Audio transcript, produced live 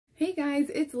Hey guys,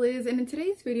 it's Liz, and in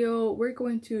today's video we're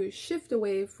going to shift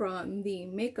away from the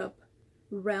makeup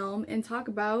realm and talk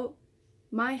about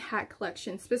my hat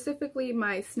collection, specifically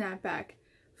my snapback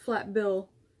flat bill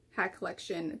hat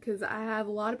collection, because I have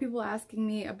a lot of people asking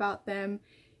me about them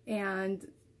and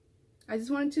I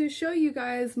just wanted to show you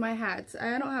guys my hats.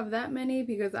 I don't have that many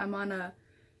because I'm on a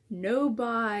no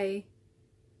buy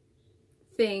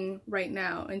thing right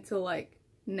now until like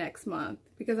next month,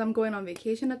 because I'm going on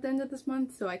vacation at the end of this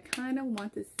month, so I kind of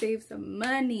want to save some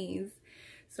monies.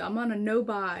 So I'm on a no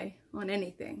buy on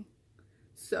anything.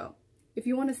 So if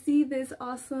you want to see this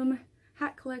awesome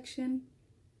hat collection,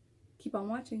 keep on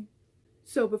watching.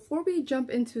 So before we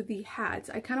jump into the hats,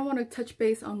 I kind of want to touch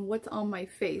base on what's on my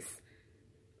face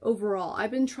overall.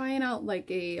 I've been trying out like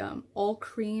a all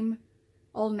cream,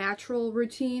 all natural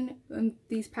routine in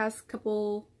these past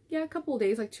couple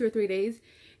days, like 2 or 3 days.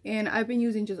 And I've been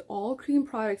using just all cream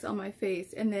products on my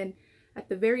face, and then at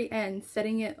the very end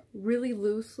setting it really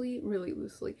lightly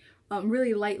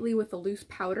with a loose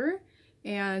powder,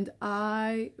 and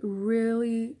I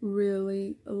really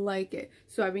like it.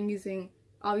 So I've been using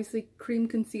obviously cream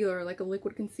concealer, like a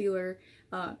liquid concealer,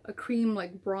 a cream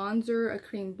like bronzer, a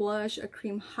cream blush, a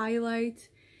cream highlight,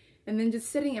 and then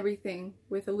just setting everything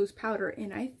with a loose powder,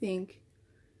 and I think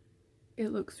it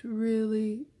looks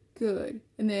really good.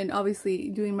 And then obviously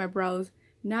doing my brows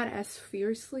not as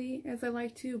fiercely as I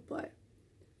like to,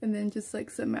 and then just like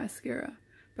some mascara.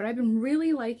 But I've been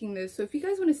really liking this, so if you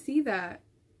guys want to see that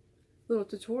little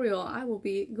tutorial, I will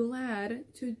be glad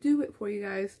to do it for you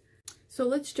guys. So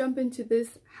let's jump into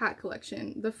this hat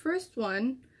collection. The first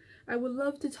one I would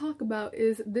love to talk about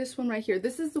is this one right here.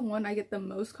 This is the one I get the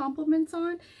most compliments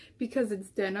on because it's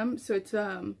denim, so it's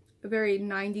a very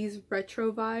 90s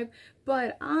retro vibe,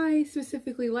 but I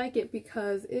specifically like it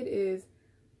because it is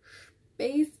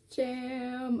Space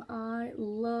Jam. I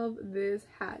love this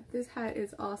hat. This hat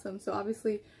is awesome. So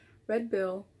obviously red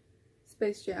bill,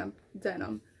 Space Jam,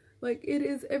 denim. Like, it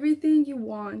is everything you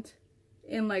want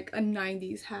in like a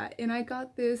 90s hat. And I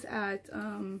got this at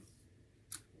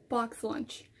Box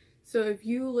Lunch. So if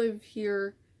you live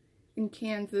here in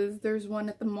Kansas, there's one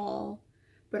at the mall,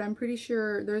 but I'm pretty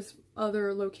sure there's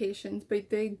other locations, but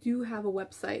they do have a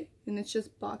website, and it's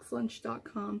just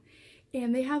boxlunch.com,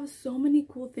 and they have so many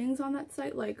cool things on that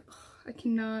site. Like, I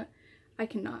cannot.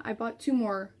 I bought 2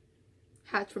 more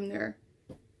hats from there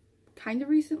kind of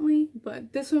recently,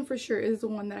 but this one for sure is the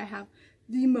one that I have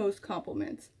the most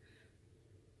compliments.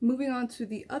 Moving on to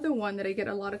the other one that I get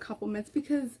a lot of compliments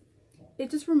because it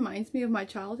just reminds me of my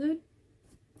childhood,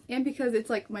 and because it's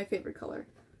like my favorite color.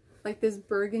 Like this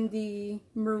burgundy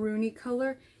maroony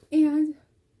color, and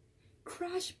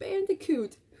Crash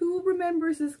Bandicoot. Who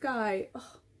remembers this guy?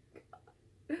 Oh,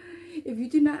 God. If you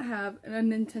did not have a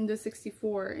Nintendo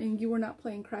 64 and you were not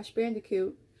playing Crash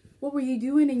Bandicoot, what were you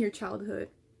doing in your childhood?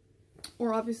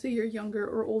 Or obviously you're younger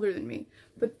or older than me,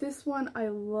 but this one I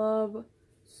love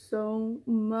so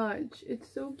much.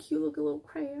 It's so cute. Look, a little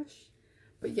Crash.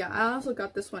 But yeah, I also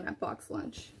got this one at Box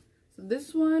Lunch. So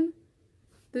this one,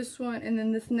 and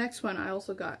then this next one I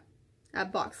also got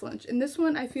at Box Lunch. And this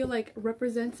one I feel like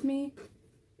represents me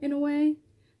in a way,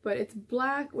 but it's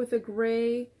black with a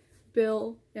gray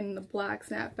bill and the black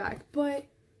snapback, but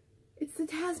it's the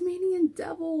Tasmanian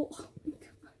Devil. Oh my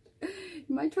God.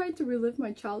 Am I trying to relive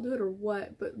my childhood or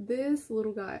what? But this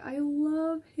little guy, I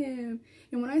love him.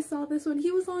 And when I saw this one,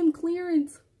 he was on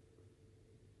clearance.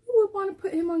 Who would want to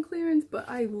put him on clearance? But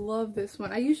I love this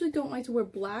one. I usually don't like to wear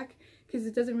black because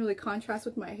it doesn't really contrast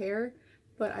with my hair,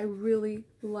 but I really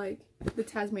like the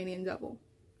Tasmanian Devil.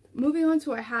 Moving on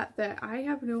to a hat that I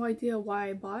have no idea why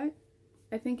I bought.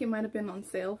 I think it might have been on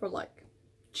sale for like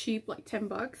cheap, like 10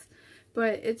 bucks,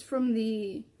 but it's from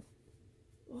the,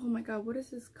 oh my God, what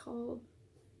is this called?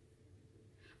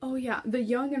 Oh yeah, the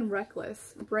Young and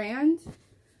Reckless brand,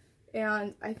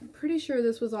 and I'm pretty sure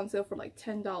this was on sale for like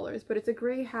 $10, but it's a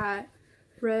gray hat,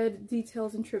 red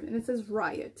details and trim, and it says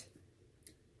Riot.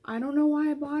 I don't know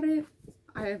why I bought it.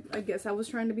 I guess I was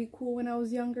trying to be cool when I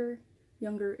was younger,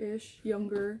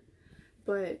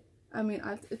 but I mean,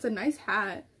 it's a nice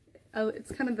hat.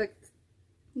 It's kind of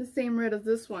the same red as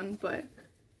this one, but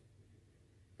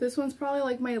this one's probably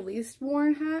like my least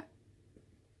worn hat,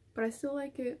 but I still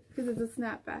like it because it's a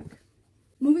snapback.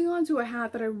 Moving on to a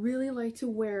hat that I really like to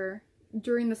wear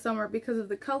during the summer because of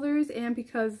the colors and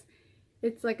because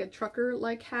it's like a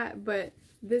trucker-like hat, but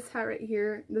this hat right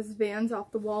here, this Vans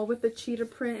Off the Wall with the cheetah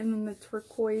print and then the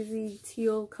turquoisey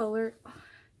teal color. Oh,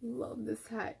 I love this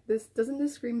hat. Doesn't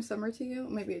this scream summer to you?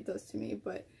 Maybe it does to me,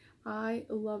 but I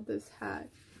love this hat.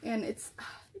 and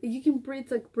you can breathe,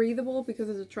 it's like breathable because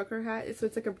it's a trucker hat, so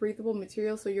it's like a breathable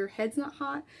material, so your head's not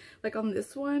hot. Like on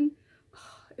this one,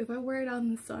 if I wear it out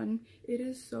in the sun, it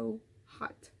is so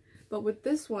hot. But with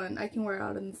this one, I can wear it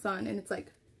out in the sun and it's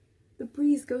like the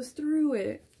breeze goes through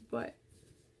it. But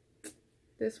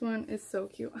this one is so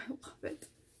cute. I love it.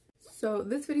 So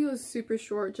this video is super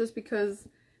short just because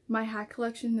my hat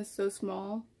collection is so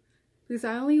small, because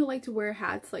I only like to wear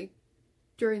hats like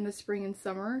during the spring and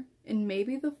summer and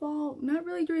maybe the fall, not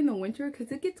really during the winter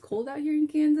because it gets cold out here in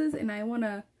Kansas and I want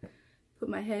to put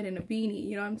my head in a beanie,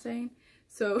 you know what I'm saying?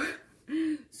 So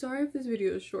sorry if this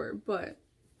video is short, but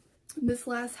this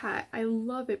last hat, I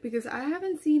love it because I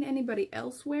haven't seen anybody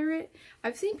else wear it.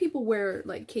 I've seen people wear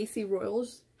like KC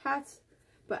Royals hats,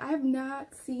 but I have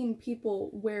not seen people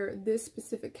wear this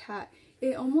specific hat.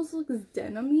 It almost looks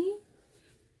denim-y,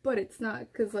 but it's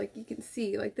not, because like you can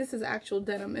see, like this is actual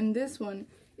denim and this one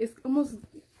is almost,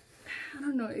 I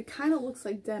don't know, it kind of looks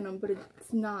like denim, but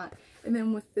it's not. And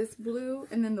then with this blue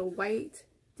and then the white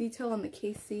detail on the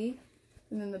KC,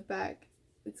 and then the back,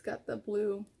 it's got the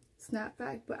blue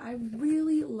snapback. But I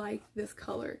really like this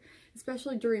color,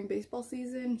 especially during baseball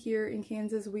season. Here in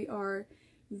Kansas, we are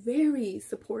very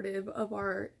supportive of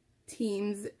our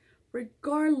teams,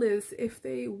 regardless if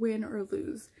they win or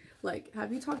lose. Like,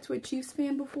 have you talked to a Chiefs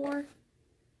fan before?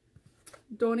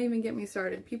 Don't even get me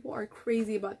started. People are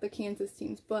crazy about the Kansas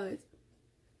teams, but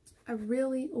I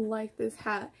really like this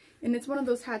hat. And it's one of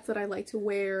those hats that I like to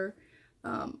wear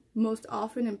most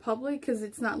often in public, because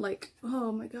it's not like,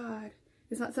 oh my god,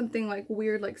 it's not something like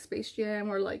weird like Space Jam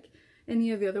or like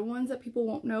any of the other ones that people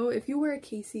won't know. If you wear a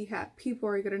KC hat, people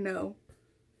are gonna know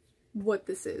what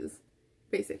this is,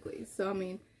 basically. So I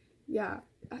mean, yeah,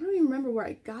 I don't even remember where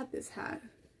I got this hat.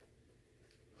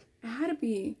 It had to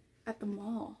be at the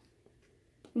mall,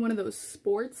 in one of those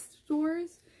sports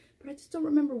stores, but I just don't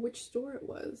remember which store it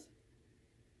was.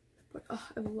 But oh,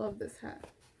 I love this hat.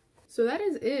 So that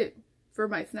is it for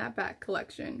my snapback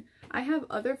collection. I have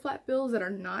other flat bills that are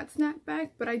not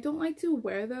snapback, but I don't like to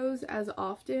wear those as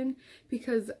often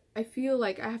because I feel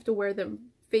like I have to wear them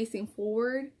facing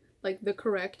forward, like the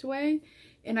correct way,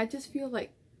 and I just feel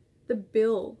like the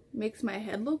bill makes my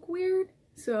head look weird.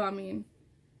 So I mean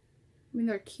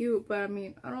they're cute, but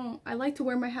I like to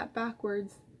wear my hat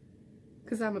backwards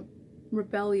because I'm a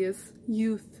rebellious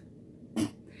youth.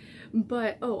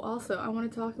 But oh, also I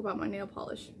want to talk about my nail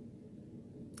polish.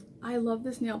 I love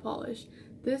this nail polish.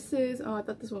 This is, oh, I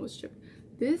thought this one was chipped.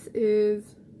 This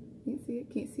is, can you see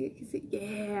it? Can you see it? Can you see it?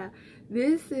 Yeah.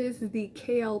 This is the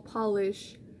KL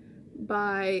polish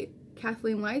by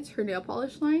Kathleen Lights, her nail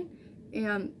polish line.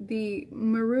 And the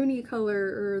maroony color,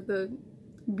 or the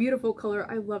beautiful color,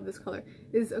 I love this color,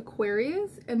 is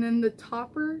Aquarius. And then the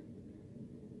topper,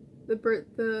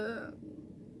 the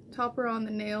topper on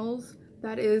the nails,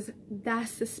 that is That's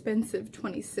Suspensive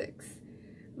 26.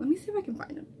 Let me see if I can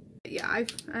find them. Yeah,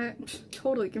 I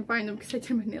totally can find them because I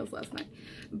did my nails last night.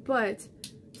 But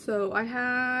so I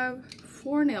have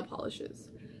 4 nail polishes,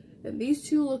 and these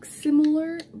two look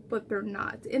similar, but they're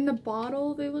not. In the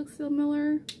bottle they look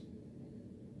similar,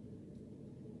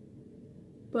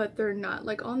 but they're not.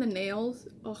 Like on the nails,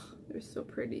 oh, they're so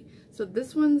pretty. So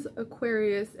this one's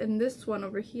Aquarius, and this one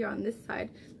over here on this side,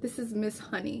 this is Miss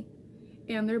Honey,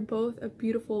 and they're both a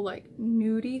beautiful like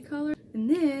nudie color. And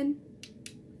then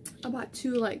I bought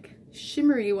 2 like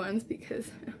shimmery ones because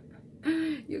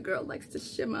your girl likes to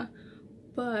shimmer.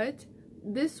 But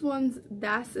this one's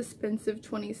That's Suspensive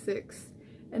 26,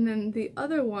 and then the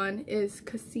other one is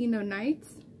Casino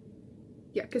Nights.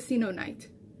 Yeah, Casino Night,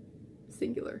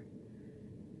 singular.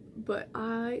 But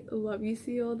I love, you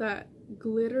see all that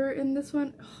glitter in this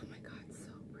one? Oh my god,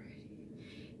 so pretty.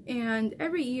 And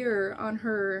every year on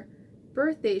her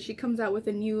birthday she comes out with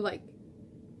a new like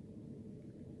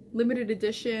limited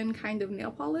edition kind of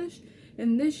nail polish,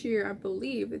 and this year, I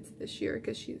believe it's this year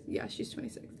because she's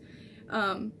 26,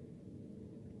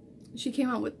 she came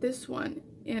out with this one,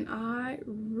 and I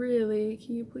really,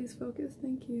 can you please focus,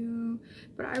 thank you,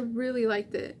 but I really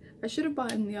liked it. I should have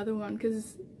bought in the other one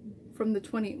because from the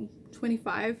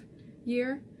 2025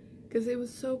 year, because it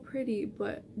was so pretty.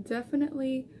 But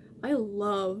definitely I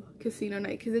love Casino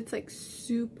Night because it's like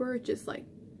super just like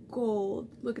gold.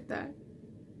 Look at that.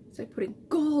 It's like putting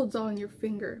golds on your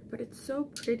finger, but it's so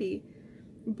pretty.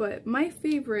 But my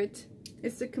favorite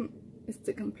is to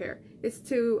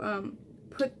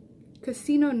put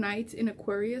Casino Nights in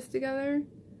Aquarius together.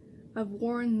 I've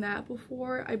worn that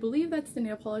before. I believe that's the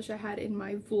nail polish I had in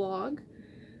my vlog.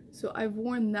 So I've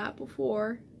worn that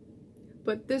before.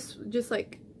 But this, just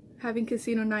like having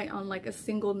Casino Night on like a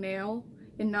single nail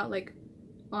and not like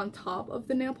on top of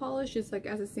the nail polish, just like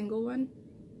as a single one.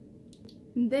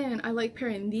 And then I like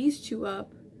pairing these two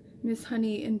up, Miss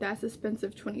Honey and That's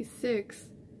Expensive 26,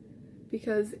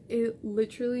 because it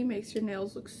literally makes your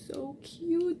nails look so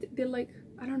cute. They're like,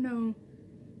 I don't know,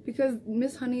 because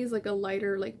Miss Honey is like a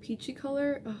lighter, like peachy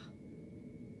color. Ugh.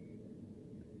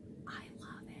 I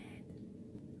love it.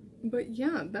 But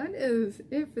yeah, that is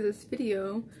it for this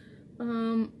video.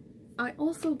 I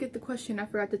also get the question, I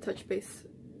forgot to touch base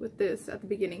with this at the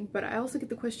beginning, but I also get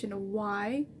the question of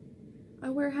why I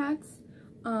wear hats.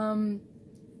 I'm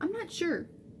not sure,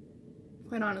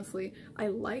 quite honestly. I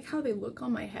like how they look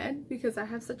on my head because I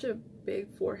have such a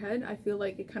big forehead. I feel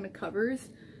like it kind of covers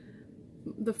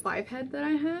the 5 head that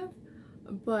I have,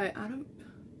 but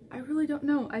I really don't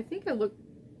know. I think I look,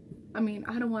 I mean,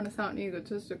 I don't want to sound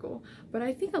egotistical, but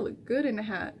I think I look good in a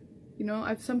hat. You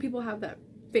know, some people have that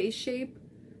face shape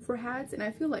for hats, and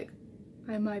I feel like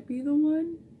I might be the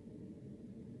one.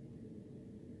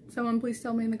 Someone please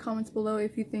tell me in the comments below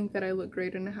if you think that I look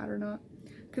great in a hat or not,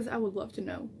 because I would love to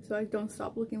know so I don't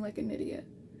stop looking like an idiot.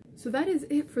 So that is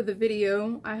it for the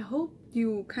video. I hope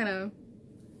you kind of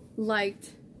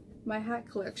liked my hat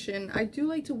collection. I do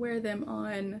like to wear them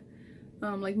on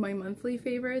like my monthly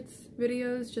favorites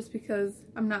videos, just because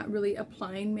I'm not really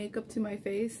applying makeup to my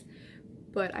face,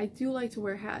 but I do like to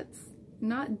wear hats,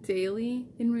 not daily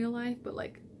in real life, but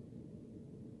like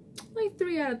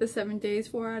 3 out of the 7 days,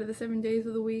 4 out of the 7 days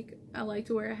of the week, I like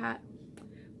to wear a hat.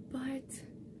 But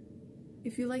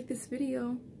if you like this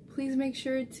video, please make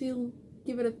sure to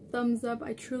give it a thumbs up.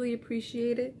 I truly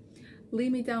appreciate it.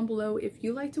 Leave me down below if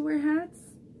you like to wear hats.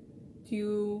 Do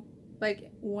you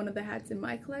like one of the hats in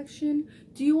my collection?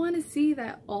 Do you want to see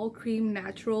that all cream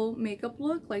natural makeup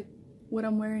look like what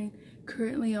I'm wearing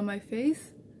currently on my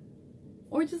face?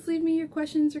 Or just leave me your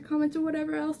questions or comments or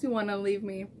whatever else you want to leave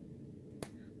me.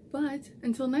 But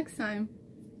until next time,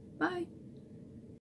 bye!